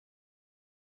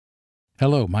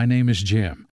Hello, my name is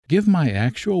Jim. Give my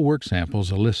actual work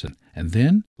samples a listen, and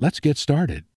then let's get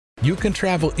started. You can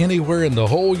travel anywhere in the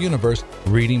whole universe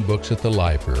reading books at the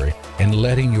library and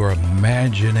letting your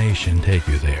imagination take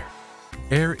you there.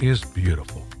 Air is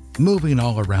beautiful, moving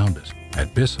all around us.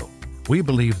 At Bissell, we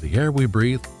believe the air we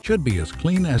breathe should be as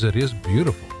clean as it is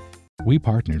beautiful. We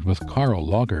partnered with Karl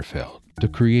Lagerfeld to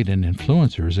create an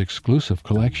influencer's exclusive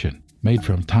collection made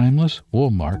from timeless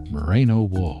wool-marked merino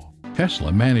wool.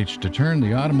 Tesla managed to turn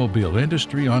the automobile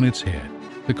industry on its head.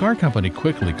 The car company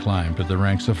quickly climbed to the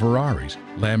ranks of Ferraris,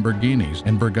 Lamborghinis,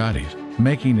 and Bugattis,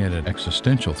 making it an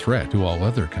existential threat to all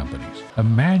other companies.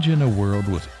 Imagine a world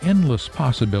with endless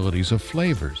possibilities of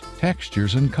flavors,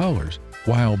 textures, and colors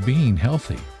while being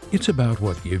healthy. It's about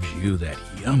what gives you that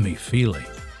yummy feeling.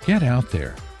 Get out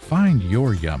there. Find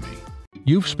your yummy.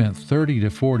 You've spent 30 to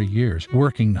 40 years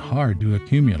working hard to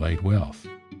accumulate wealth.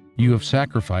 You have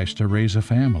sacrificed to raise a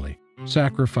family,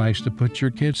 sacrificed to put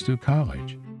your kids through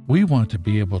college. We want to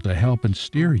be able to help and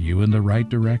steer you in the right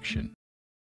direction.